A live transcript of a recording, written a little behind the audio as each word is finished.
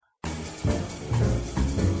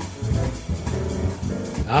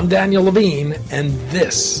I'm Daniel Levine, and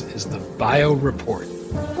this is the Bio Report.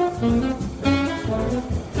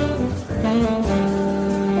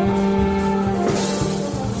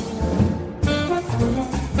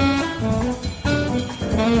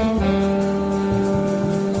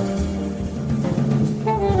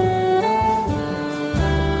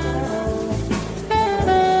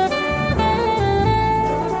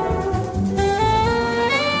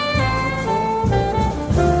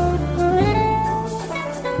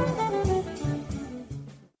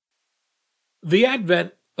 The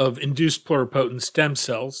advent of induced pluripotent stem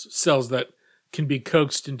cells, cells that can be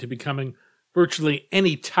coaxed into becoming virtually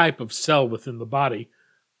any type of cell within the body,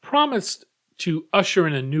 promised to usher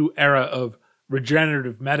in a new era of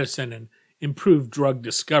regenerative medicine and improved drug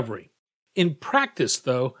discovery. In practice,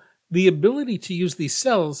 though, the ability to use these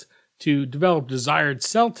cells to develop desired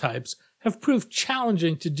cell types have proved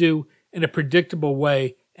challenging to do in a predictable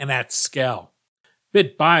way and at scale.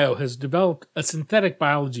 Bit.Bio has developed a synthetic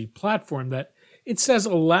biology platform that it says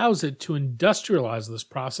allows it to industrialize this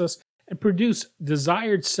process and produce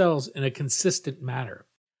desired cells in a consistent manner.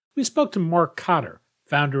 We spoke to Mark Kotter,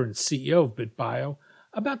 founder and CEO of Bit.Bio,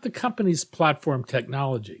 about the company's platform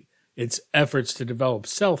technology, its efforts to develop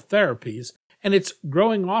cell therapies, and its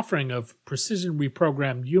growing offering of precision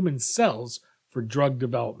reprogrammed human cells for drug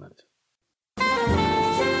development.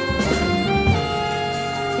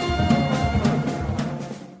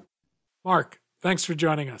 Mark, thanks for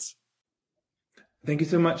joining us. Thank you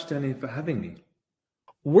so much, Danny, for having me.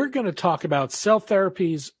 We're going to talk about cell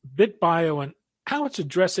therapies, Bit.Bio, and how it's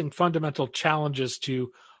addressing fundamental challenges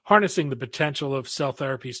to harnessing the potential of cell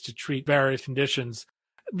therapies to treat various conditions.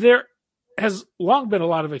 There has long been a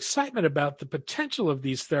lot of excitement about the potential of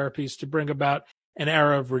these therapies to bring about an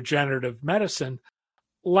era of regenerative medicine.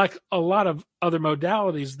 Like a lot of other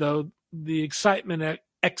modalities, though, the excitement and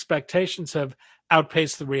expectations have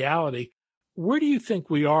outpaced the reality. Where do you think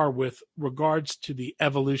we are with regards to the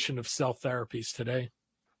evolution of cell therapies today?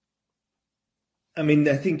 I mean,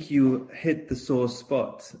 I think you hit the sore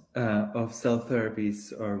spot of cell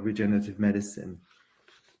therapies or regenerative medicine.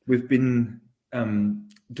 We've been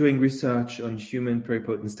doing research on human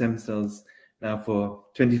pluripotent stem cells now for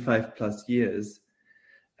 25 plus years.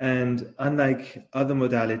 And unlike other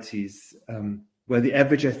modalities, where the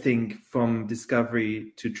average, I think, from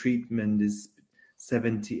discovery to treatment is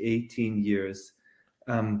 18 years,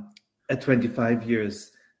 at 25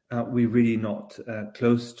 years, we're really not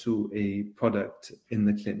close to a product in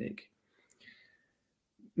the clinic.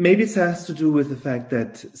 Maybe it has to do with the fact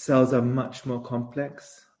that cells are much more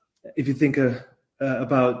complex. If you think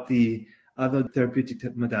about the other therapeutic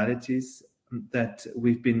modalities that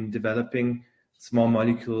we've been developing, small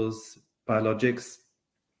molecules, biologics,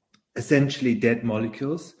 essentially dead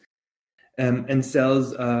molecules, and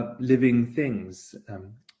cells are living things.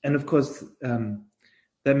 And of course,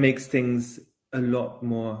 that makes things a lot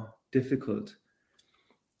more difficult.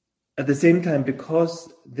 At the same time,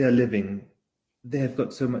 because they're living, they have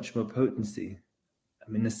got so much more potency. I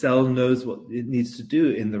mean, a cell knows what it needs to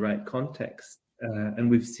do in the right context. And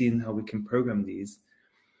we've seen how we can program these.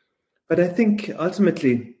 But I think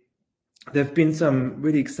ultimately, there have been some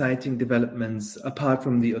really exciting developments apart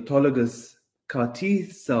from the autologous CAR-T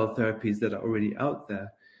cell therapies that are already out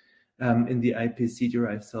there in the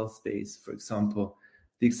iPSC-derived cell space. For example,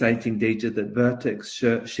 the exciting data that Vertex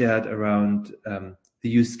shared around the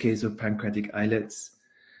use case of pancreatic islets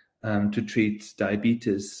to treat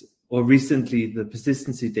diabetes, or recently the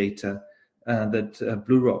persistency data that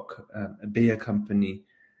BlueRock, a Bayer company,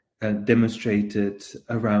 demonstrated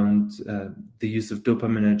around the use of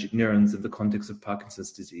dopaminergic neurons in the context of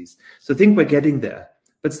Parkinson's disease. So I think we're getting there,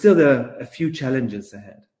 but still there are a few challenges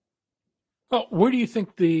ahead. Well, where do you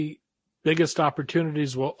think the biggest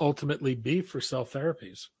opportunities will ultimately be for cell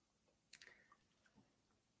therapies?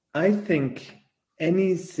 I think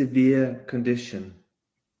any severe condition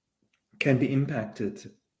can be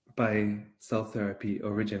impacted by cell therapy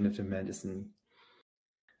or regenerative medicine.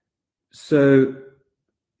 So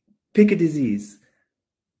pick a disease.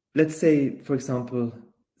 Let's say, for example,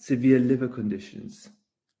 severe liver conditions.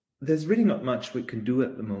 There's really not much we can do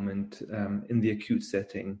at the moment in the acute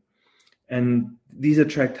setting. And these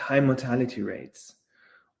attract high mortality rates.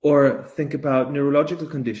 Or think about neurological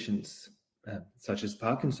conditions, such as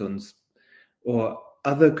Parkinson's or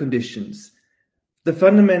other conditions. The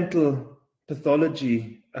fundamental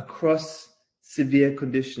pathology across severe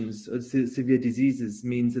conditions or severe diseases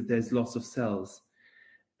means that there's loss of cells.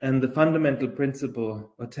 And the fundamental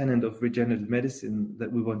principle or tenet of regenerative medicine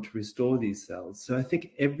that we want to restore these cells. So I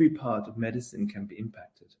think every part of medicine can be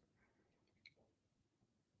impacted.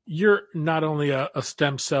 You're not only a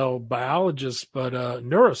stem cell biologist, but a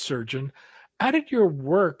neurosurgeon. How did your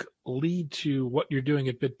work lead to what you're doing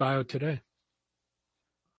at Bit.Bio today?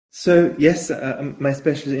 So yes, my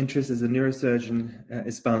special interest as a neurosurgeon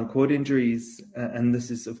is spinal cord injuries, and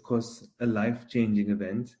this is of course a life-changing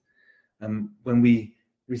event. When we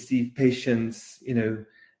receive patients,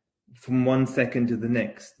 from 1 second to the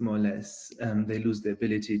next, more or less, they lose their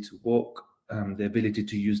ability to walk, their ability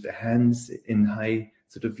to use their hands in high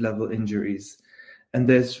sort of level injuries, and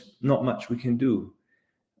there's not much we can do.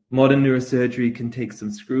 Modern neurosurgery can take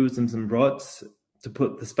some screws and some rods to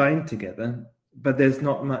put the spine together, but there's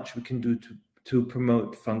not much we can do to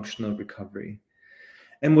promote functional recovery.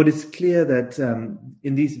 And what is clear that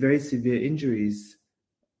in these very severe injuries,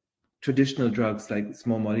 traditional drugs like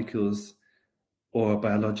small molecules or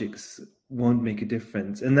biologics won't make a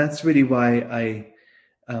difference. And that's really why I,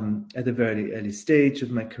 at a very early stage of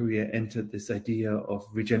my career, entered this idea of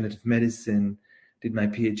regenerative medicine, did my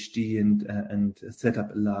PhD and set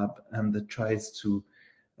up a lab that tries to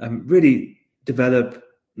really develop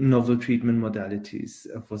novel treatment modalities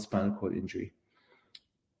for spinal cord injury.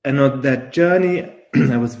 And on that journey,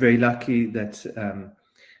 I was very lucky that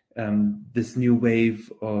this new wave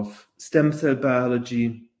of stem cell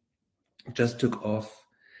biology just took off,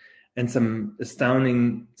 and some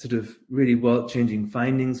astounding sort of really world-changing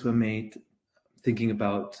findings were made, thinking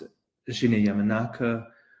about Shinya Yamanaka,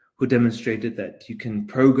 who demonstrated that you can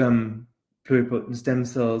program pluripotent stem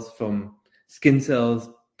cells from skin cells,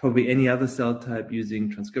 probably any other cell type, using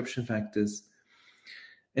transcription factors.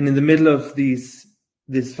 And in the middle of this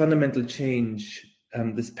fundamental change,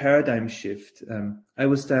 this paradigm shift, I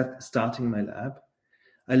was starting my lab.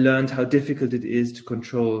 I learned how difficult it is to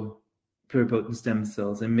control pluripotent stem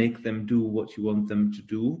cells and make them do what you want them to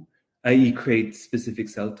do, i.e. create specific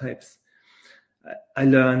cell types. I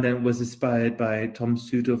learned and was inspired by Tom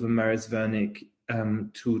Sudhoff and Maris Wernick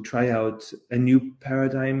to try out a new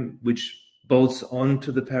paradigm which bolts on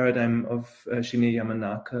to the paradigm of Shinya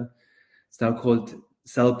Yamanaka. It's now called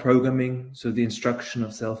cell programming, so the instruction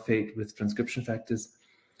of cell fate with transcription factors.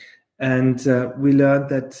 And we learned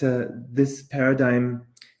that this paradigm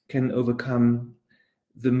can overcome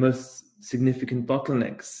the most significant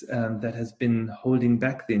bottlenecks that has been holding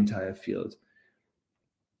back the entire field.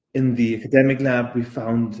 In the academic lab, we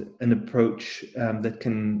found an approach that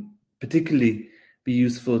can particularly be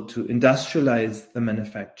useful to industrialize the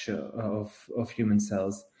manufacture of human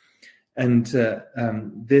cells. And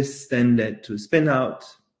this then led to a spin-out,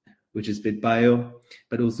 which is Bit.Bio,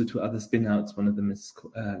 but also to other spin-outs. One of them is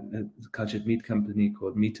a cultured meat company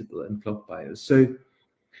called Meatable and Flock.Bio. So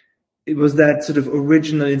it was that sort of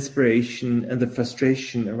original inspiration and the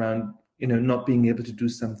frustration around, not being able to do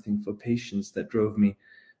something for patients that drove me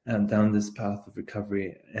down this path of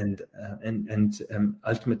recovery, and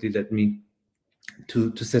ultimately led me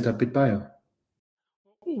to set up Bit.Bio.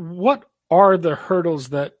 What are the hurdles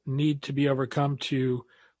that need to be overcome to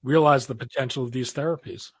realize the potential of these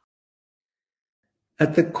therapies?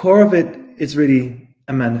 At the core of it is really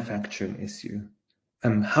a manufacturing issue.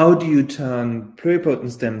 How do you turn pluripotent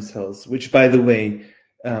stem cells, which, by the way,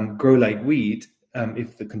 grow like weed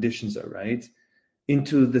if the conditions are right,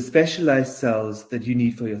 into the specialized cells that you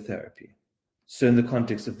need for your therapy? So in the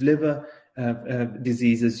context of liver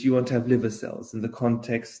diseases, you want to have liver cells. In the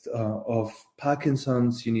context of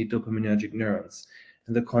Parkinson's, you need dopaminergic neurons.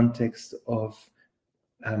 In the context of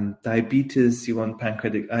diabetes, you want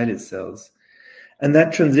pancreatic islet cells. And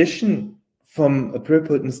that transition from a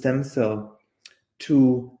pluripotent stem cell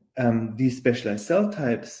to these specialized cell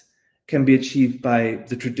types can be achieved by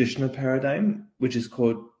the traditional paradigm, which is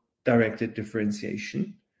called directed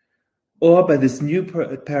differentiation, or by this new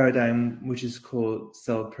paradigm, which is called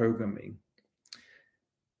cell programming.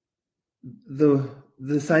 The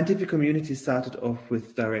scientific community started off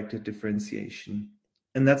with directed differentiation,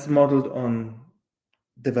 and that's modeled on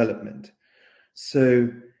development.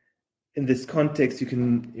 So in this context, you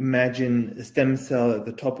can imagine a stem cell at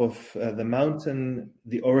the top of the mountain,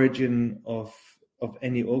 the origin of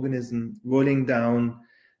any organism, rolling down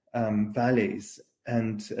valleys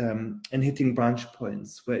and hitting branch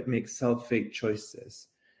points where it makes cell fate choices.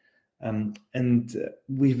 And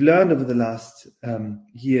we've learned over the last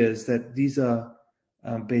years that these are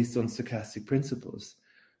based on stochastic principles.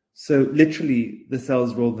 So literally, the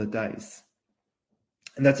cells roll the dice.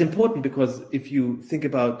 And that's important because if you think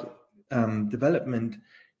about development,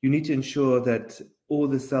 you need to ensure that all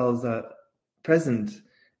the cells are present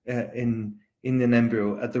in an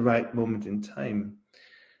embryo at the right moment in time.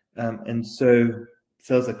 And so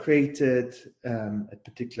cells are created at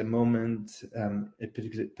particular moments, at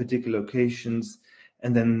particular locations,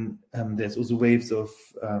 And then there's also waves of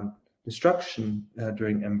destruction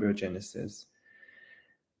during embryogenesis.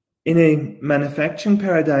 In a manufacturing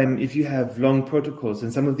paradigm, if you have long protocols,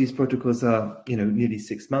 and some of these protocols are, nearly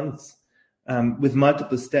 6 months, with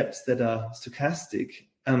multiple steps that are stochastic,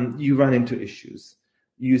 you run into issues.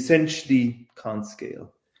 You essentially can't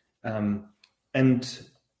scale. And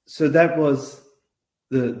so that was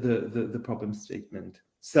the problem statement.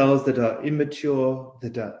 Cells that are immature,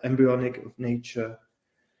 that are embryonic of nature,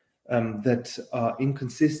 that are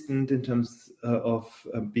inconsistent in terms of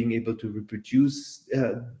being able to reproduce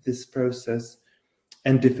this process,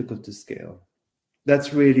 and difficult to scale.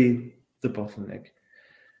 That's really the bottleneck.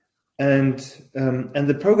 And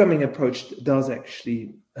the programming approach does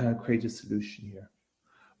actually create a solution here.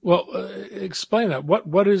 Well, explain that.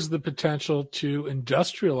 What is the potential to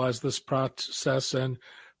industrialize this process and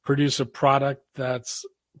produce a product that's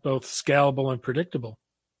both scalable and predictable?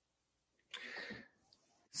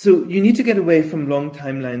 So you need to get away from long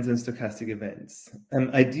timelines and stochastic events.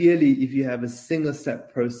 Ideally, if you have a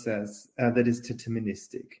single-step process that is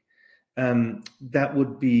deterministic, that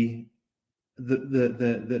would be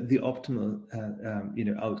the optimal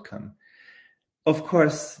outcome. Of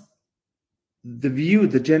course,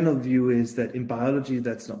 the general view is that in biology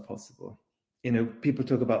that's not possible. People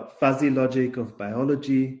talk about fuzzy logic of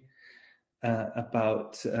biology,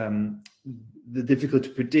 about the difficult to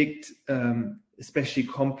predict, especially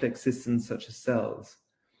complex systems such as cells.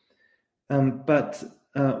 But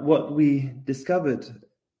what we discovered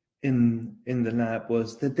in the lab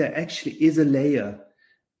was that there actually is a layer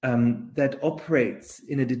that operates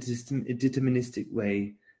in a deterministic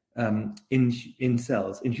way in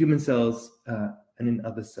cells, in human cells and in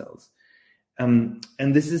other cells. And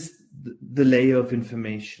this is the layer of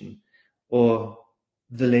information, or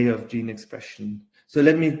the layer of gene expression. So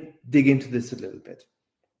let me dig into this a little bit.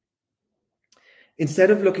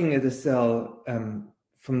 Instead of looking at a cell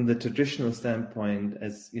from the traditional standpoint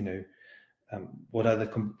as, what are the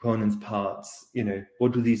components parts,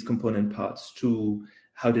 what do these component parts do,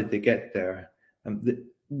 how did they get there?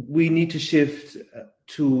 We need to shift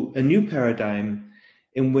to a new paradigm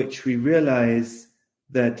in which we realize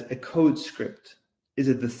that a code script is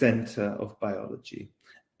at the center of biology.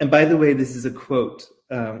 And by the way, this is a quote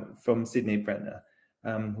from Sidney Brenner,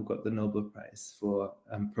 who got the Nobel Prize for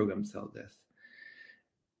programmed cell death.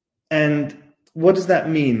 And what does that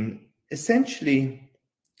mean? Essentially,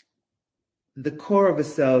 the core of a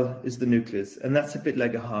cell is the nucleus, and that's a bit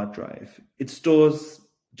like a hard drive. It stores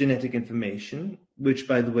genetic information, which,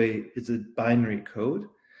 by the way, is a binary code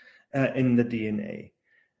in the DNA.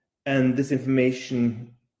 And this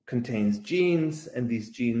information contains genes, and these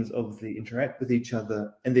genes obviously interact with each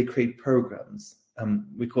other, and they create programs.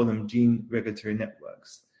 We call them gene regulatory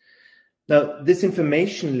networks. Now, this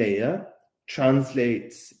information layer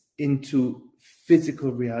translates into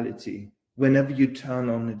physical reality whenever you turn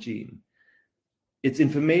on a gene. It's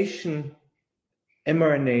information,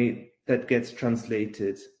 mRNA, that gets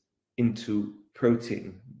translated into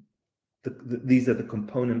protein. These are the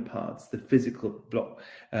component parts, the physical block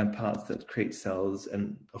parts that create cells,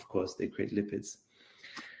 and of course they create lipids.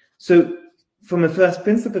 So from a first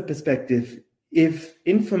principle perspective, if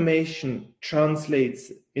information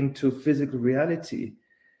translates into physical reality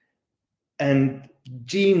and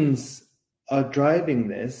genes are driving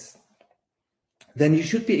this, then you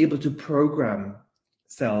should be able to program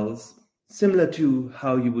cells similar to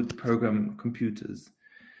how you would program computers.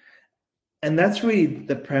 And that's really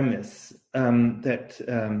the premise that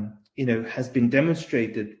has been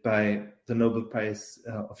demonstrated by the Nobel Prize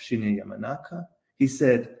of Shinya Yamanaka. He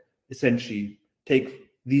said, essentially, take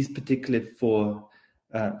these particular 4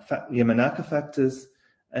 Yamanaka factors,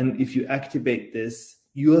 and if you activate this,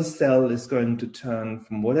 your cell is going to turn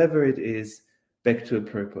from whatever it is back to a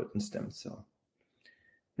pluripotent stem cell.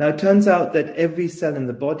 Now, it turns out that every cell in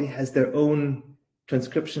the body has their own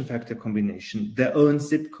transcription factor combination, their own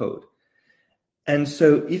zip code. And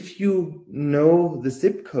so if you know the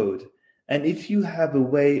zip code, and if you have a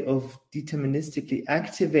way of deterministically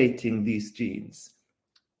activating these genes,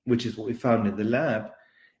 which is what we found in the lab,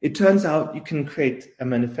 it turns out you can create a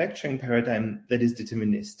manufacturing paradigm that is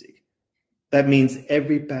deterministic. That means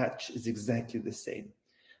every batch is exactly the same.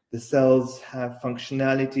 The cells have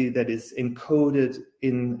functionality that is encoded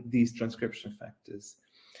in these transcription factors.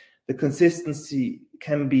 The consistency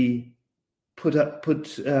can be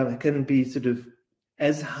can be sort of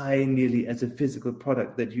as high nearly as a physical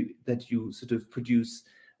product that you sort of produce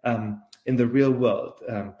in the real world.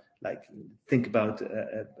 Like think about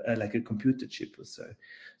like a computer chip or so.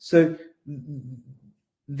 So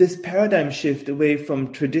this paradigm shift away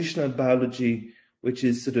from traditional biology, which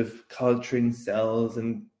is sort of culturing cells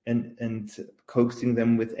and coaxing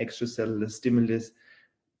them with extracellular stimulus,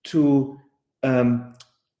 to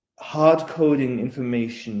hard coding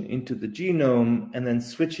information into the genome and then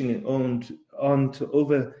switching it on to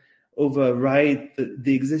override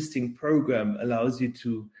the existing program, allows you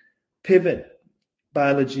to pivot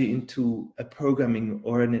biology into a programming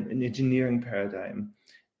or an engineering paradigm.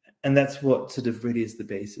 And that's what sort of really is the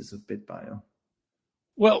basis of Bit.Bio.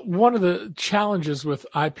 Well, one of the challenges with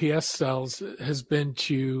iPS cells has been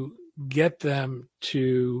to get them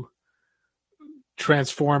to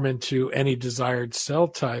transform into any desired cell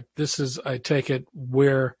type. This is, I take it,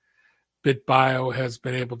 where Bit.Bio has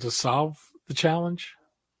been able to solve the challenge?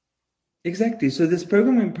 Exactly. So this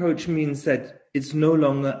programming approach means that it's no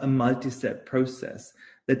longer a multi-step process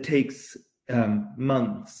that takes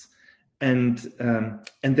months, and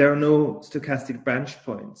there are no stochastic branch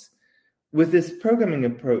points. With this programming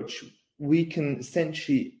approach, we can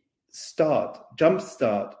essentially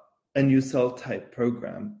jumpstart a new cell type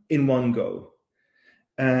program in one go.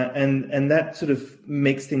 And that sort of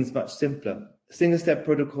makes things much simpler. Single-step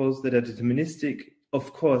protocols that are deterministic,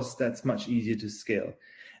 of course, that's much easier to scale.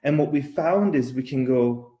 And what we found is we can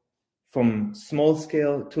go from small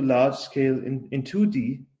scale to large scale in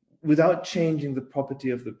 2D without changing the property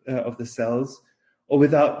of the cells, or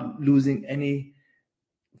without losing any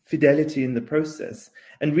fidelity in the process.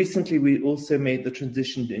 And recently we also made the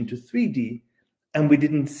transition into 3D, and we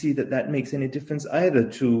didn't see that makes any difference either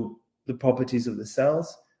to the properties of the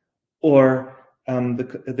cells or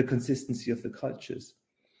the consistency of the cultures.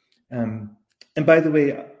 And by the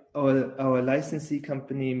way, our licensee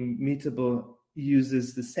company, Meatable,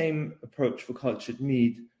 uses the same approach for cultured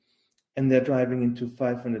meat, and they're driving into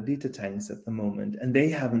 500-liter tanks at the moment, and they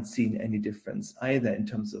haven't seen any difference either in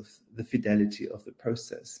terms of the fidelity of the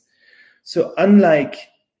process. So unlike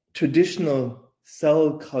traditional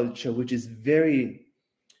cell culture, which is very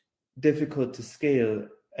difficult to scale,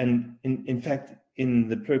 and in fact, in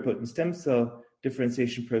the pluripotent stem cell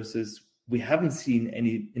differentiation process, we haven't seen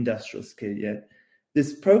any industrial scale yet.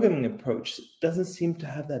 This programming approach doesn't seem to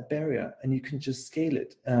have that barrier, and you can just scale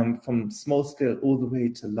it from small scale all the way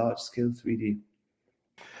to large scale 3D.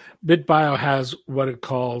 Bit.Bio has what it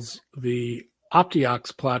calls the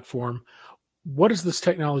OptiOx platform. What does this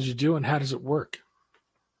technology do, and how does it work?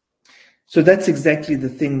 So that's exactly the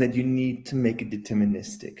thing that you need to make it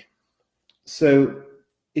deterministic. So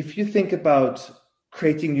if you think about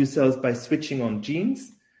creating new cells by switching on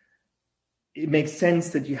genes, it makes sense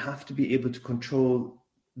that you have to be able to control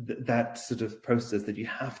that sort of process, that you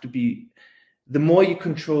have to be, the more you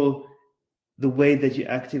control the way that you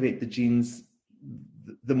activate the genes,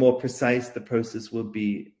 the more precise the process will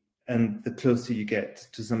be, and the closer you get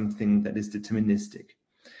to something that is deterministic.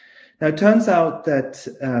 Now, it turns out that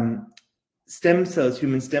stem cells,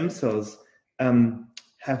 human stem cells,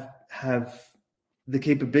 have the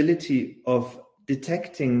capability of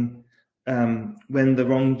detecting when the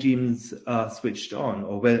wrong genes are switched on,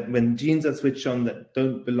 or when genes are switched on that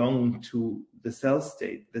don't belong to the cell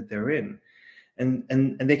state that they're in.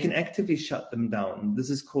 And they can actively shut them down. This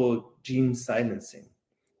is called gene silencing.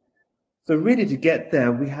 So really, to get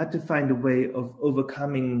there, we had to find a way of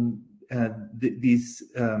overcoming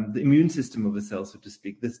the immune system of a cell, so to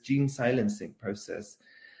speak, this gene silencing process.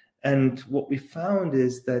 And what we found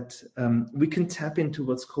is that we can tap into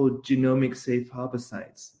what's called genomic safe harbor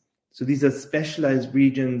sites. So these are specialized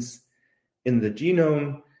regions in the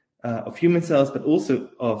genome of human cells, but also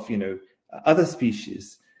of other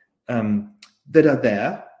species that are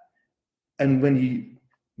there. And when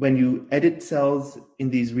you edit cells in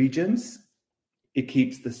these regions, it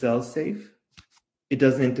keeps the cells safe. It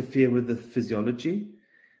doesn't interfere with the physiology,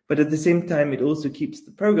 but at the same time, it also keeps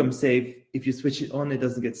the program safe. If you switch it on, it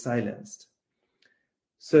doesn't get silenced.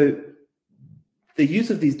 So the use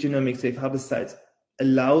of these genomic safe harbor sites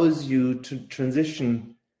allows you to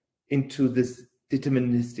transition into this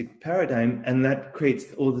deterministic paradigm, and that creates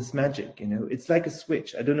all this magic. It's like a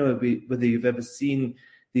switch. I don't know whether you've ever seen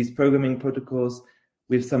these programming protocols.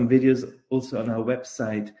 We have some videos also on our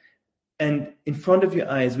website. And in front of your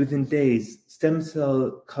eyes, within days, stem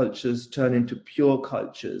cell cultures turn into pure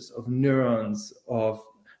cultures of neurons, of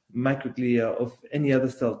microglia, of any other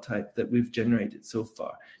cell type that we've generated so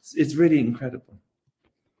far. It's really incredible.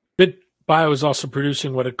 Bit.Bio is also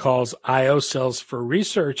producing what it calls IO cells for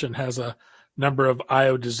research, and has a number of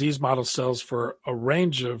IO disease model cells for a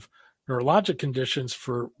range of neurologic conditions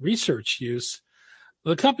for research use.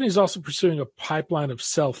 The company is also pursuing a pipeline of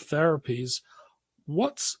cell therapies.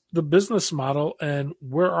 What's the business model, and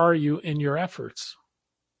where are you in your efforts?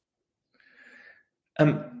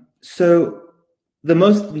 So the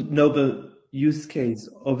most noble use case,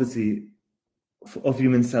 obviously, of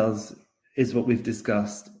human cells is what we've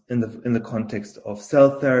discussed in the context of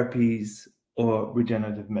cell therapies or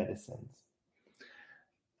regenerative medicines.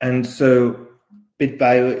 And so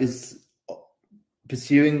Bit.Bio is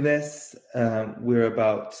pursuing this. We're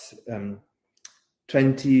about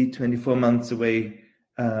 24 months away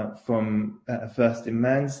from a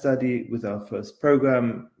first-in-man study with our first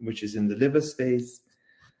program, which is in the liver space.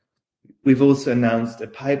 We've also announced a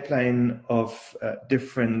pipeline of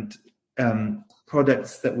different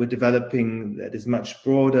products that we're developing that is much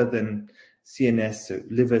broader than CNS. So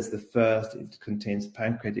liver is the first. It contains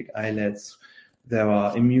pancreatic islets. There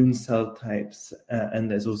are immune cell types,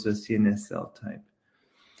 and there's also a CNS cell type.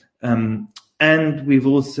 And we've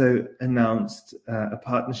also announced a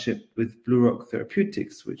partnership with Blue Rock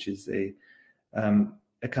Therapeutics, which is a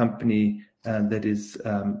company that is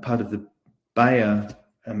part of the Bayer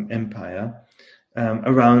empire,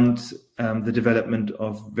 around the development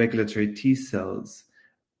of regulatory T cells,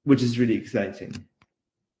 which is really exciting.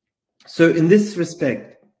 So in this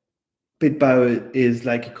respect, Bit.Bio is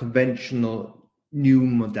like a conventional new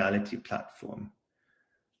modality platform.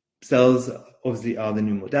 Cells obviously are the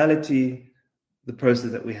new modality. The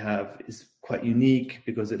process that we have is quite unique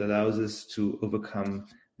because it allows us to overcome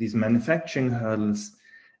these manufacturing hurdles.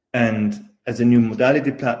 And as a new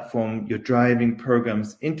modality platform, you're driving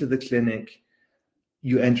programs into the clinic,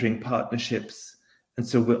 you're entering partnerships. And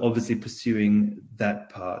so we're obviously pursuing that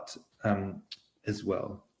part as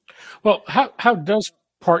well. Well, how does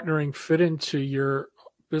partnering fit into your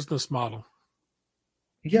business model?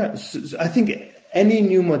 Yeah, so I think any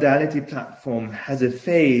new modality platform has a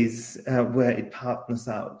phase where it partners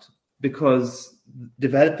out, because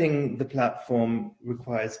developing the platform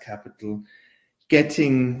requires capital.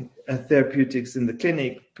 Getting therapeutics in the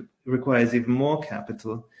clinic requires even more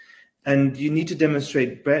capital. And you need to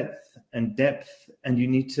demonstrate breadth and depth, and you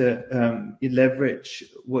need to leverage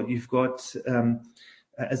what you've got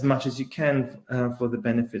as much as you can for the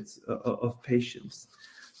benefits of patients.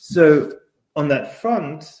 So on that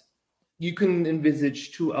front, you can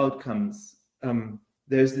envisage two outcomes.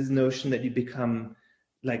 There's this notion that you become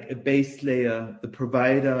like a base layer, the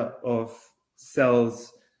provider of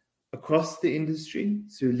cells across the industry,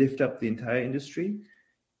 so you lift up the entire industry.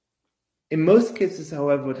 In most cases,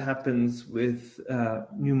 however, what happens with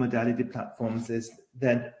new modality platforms is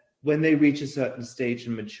that when they reach a certain stage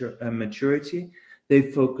in maturity,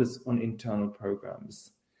 they focus on internal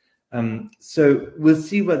programs. So we'll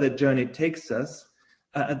see where the journey takes us.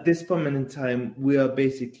 At this moment in time, we are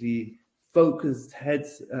basically focused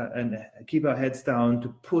heads and keep our heads down to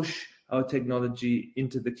push our technology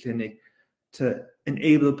into the clinic to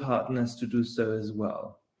enable partners to do so as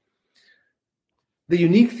well. The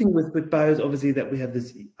unique thing with Bit.Bio is obviously that we have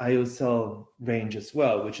this IO-cell range as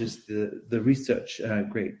well, which is the research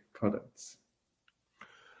grade products.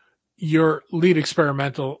 Your lead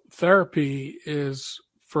experimental therapy is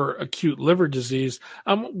for acute liver disease.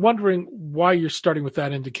 I'm wondering why you're starting with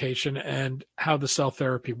that indication and how the cell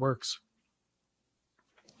therapy works.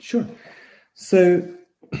 Sure. So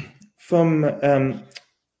from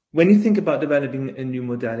when you think about developing a new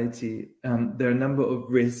modality, there are a number of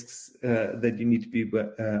risks that you need to be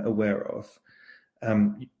aware of.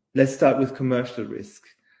 Let's start with commercial risk.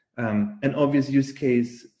 An obvious use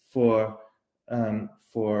case for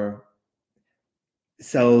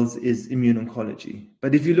cells is immune oncology.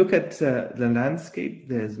 But if you look at the landscape,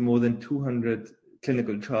 there's more than 200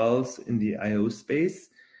 clinical trials in the IO space.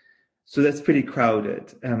 So that's pretty crowded.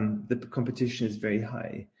 The competition is very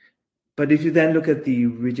high. But if you then look at the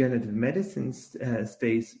regenerative medicine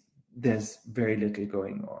space, there's very little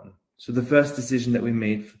going on. So the first decision that we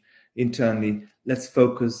made internally, let's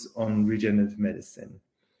focus on regenerative medicine.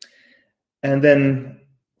 And then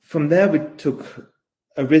from there, we took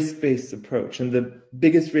a risk-based approach. And the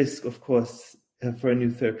biggest risk, of course, for a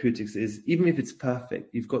new therapeutics is, even if it's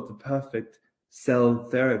perfect, you've got the perfect cell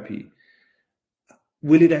therapy,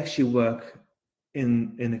 will it actually work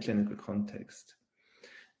in a clinical context?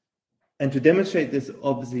 And to demonstrate this,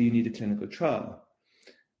 obviously, you need a clinical trial.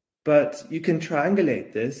 But you can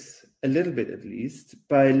triangulate this a little bit, at least,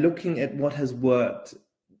 by looking at what has worked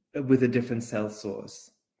with a different cell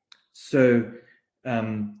source. So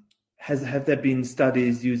have there been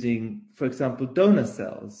studies using, for example, donor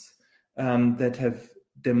cells that have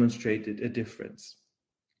demonstrated a difference?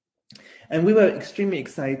 And we were extremely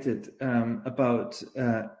excited about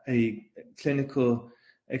a clinical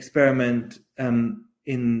experiment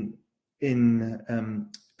in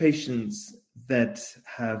patients that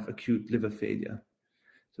have acute liver failure.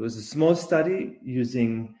 So it was a small study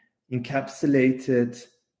using encapsulated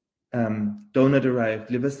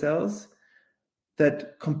donor-derived liver cells,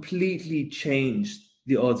 that completely changed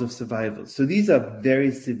the odds of survival. So these are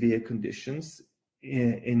very severe conditions.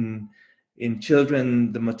 In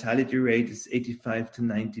children, the mortality rate is 85 to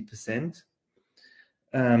 90%.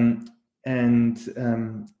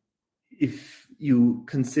 If you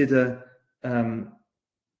consider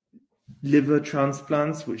liver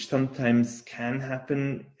transplants, which sometimes can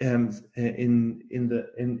happen in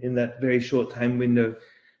that very short time window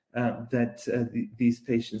that these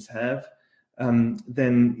patients have,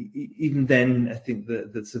 then even then, I think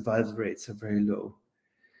the survival rates are very low.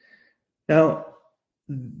 Now,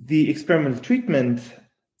 the experimental treatment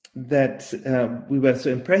that we were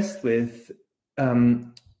so impressed with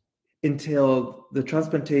entailed the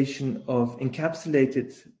transplantation of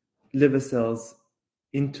encapsulated liver cells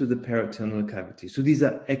into the peritoneal cavity. So these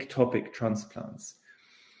are ectopic transplants.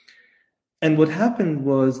 And what happened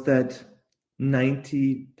was that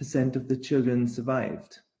 90% of the children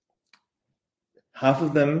survived. Half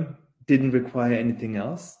of them didn't require anything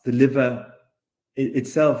else. The liver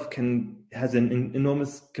itself has an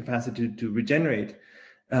enormous capacity to regenerate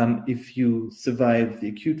if you survive the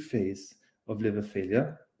acute phase of liver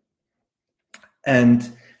failure.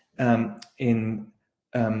 And in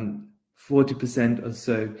 40% or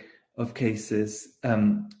so of cases,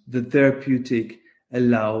 the therapeutic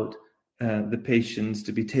allowed the patients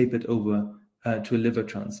to be tapered over to a liver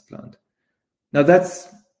transplant. Now that's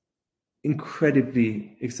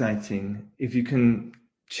incredibly exciting if you can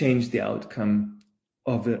change the outcome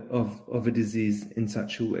of a disease in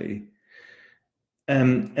such a way.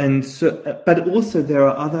 But also there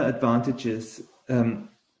are other advantages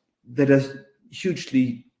that are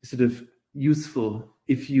hugely sort of useful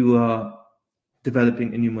if you are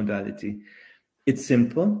developing a new modality. It's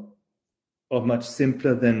simple, or much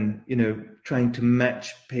simpler than trying to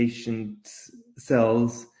match patients'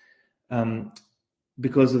 cells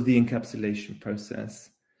because of the encapsulation process.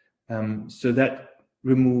 So that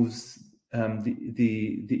removes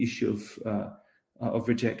the issue of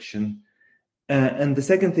rejection. And the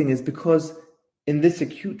second thing is because in this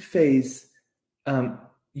acute phase,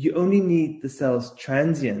 you only need the cells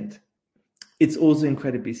transient. It's also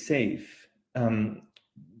incredibly safe.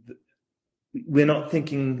 We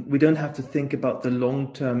don't have to think about the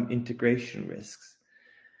long-term integration risks.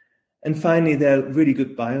 And finally, there are really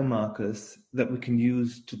good biomarkers that we can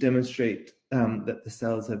use to demonstrate that the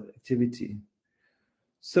cells have activity.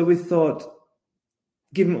 So we thought,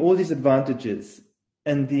 given all these advantages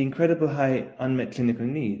and the incredible high unmet clinical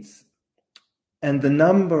needs, and the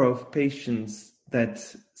number of patients that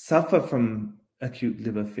suffer from acute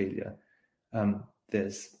liver failure,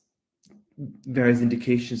 there's various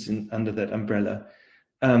indications under that umbrella,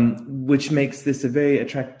 which makes this a very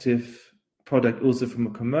attractive product also from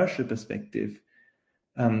a commercial perspective.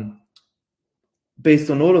 Based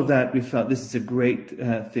on all of that, we felt this is a great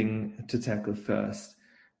thing to tackle first.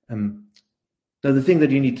 Now, the thing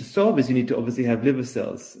that you need to solve is you need to obviously have liver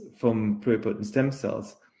cells from pluripotent stem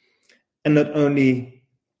cells. And not only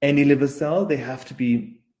any liver cell, they have to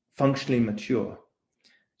be functionally mature.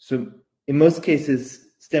 So in most cases,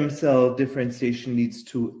 stem cell differentiation leads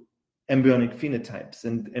to embryonic phenotypes,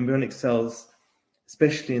 and embryonic cells,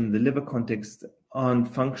 especially in the liver context,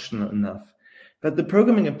 aren't functional enough. But the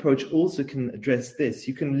programming approach also can address this.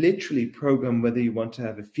 You can literally program whether you want to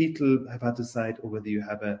have a fetal hepatocyte or whether you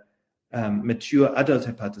have a mature adult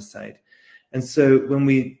hepatocyte. And so when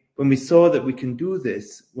we saw that we can do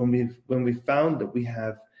this, when we found that we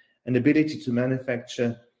have an ability to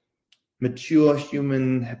manufacture mature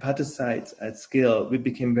human hepatocytes at scale, we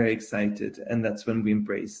became very excited, and that's when we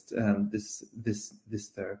embraced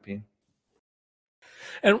this therapy.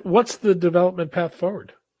 And what's the development path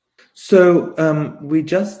forward? So we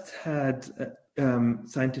just had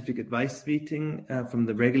scientific advice meeting from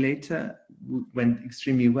the regulator. Went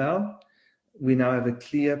extremely well. We now have a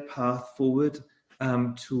clear path forward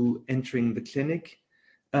to entering the clinic.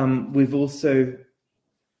 We've also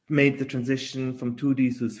made the transition from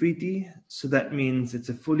 2D to 3D. So that means it's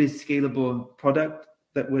a fully scalable product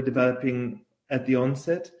that we're developing at the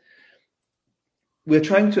onset. We're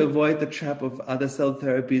trying to avoid the trap of other cell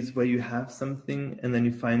therapies where you have something and then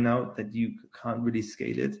you find out that you can't really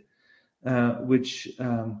scale it, which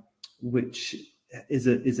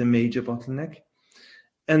is a major bottleneck.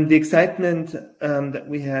 And the excitement that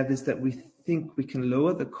we have is that we think we can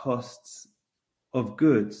lower the costs of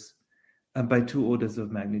goods by 2 orders of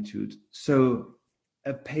magnitude. So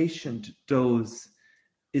a patient dose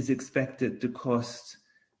is expected to cost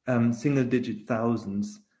single-digit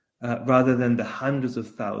thousands rather than the hundreds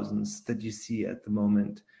of thousands that you see at the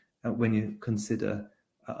moment when you consider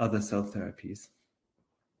other cell therapies.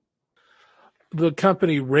 The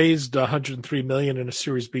company raised $103 million in a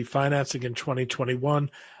Series B financing in 2021.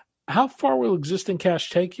 How far will existing cash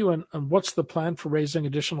take you, and what's the plan for raising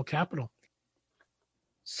additional capital?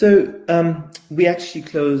 So we actually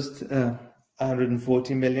closed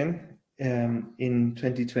 140 million in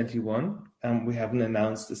 2021. We haven't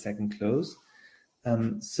announced the second close.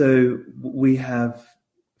 So we have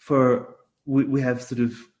sort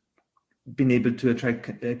of been able to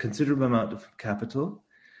attract a considerable amount of capital.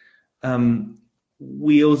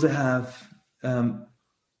 We also have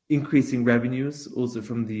increasing revenues also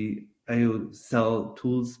from the bio cell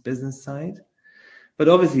tools business side. But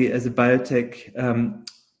obviously, as a biotech,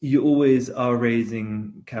 you always are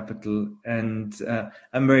raising capital, and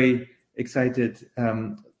I'm very excited.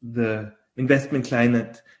 The investment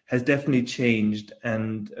climate has definitely changed,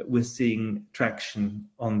 and we're seeing traction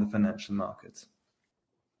on the financial markets.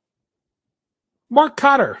 Mark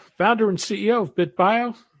Kotter, founder and CEO of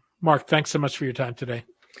Bit.Bio. Mark, thanks so much for your time today.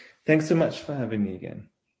 Thanks so much for having me again.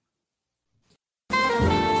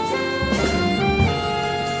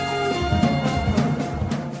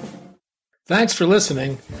 Thanks for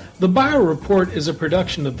listening. The Bio Report is a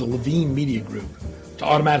production of the Levine Media Group. To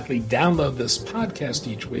automatically download this podcast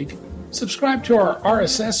each week, subscribe to our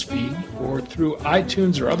RSS feed or through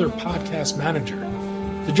iTunes or other podcast manager.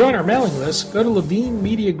 To join our mailing list, go to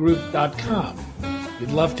levinemediagroup.com. We'd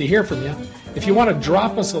love to hear from you. If you want to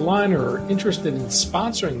drop us a line or are interested in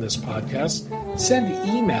sponsoring this podcast, send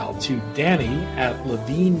an email to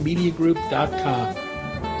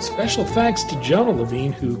danny@levinemediagroup.com. Special thanks to Jonah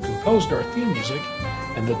Levine, who composed our theme music,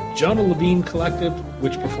 and the Jonah Levine Collective,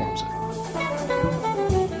 which performs it.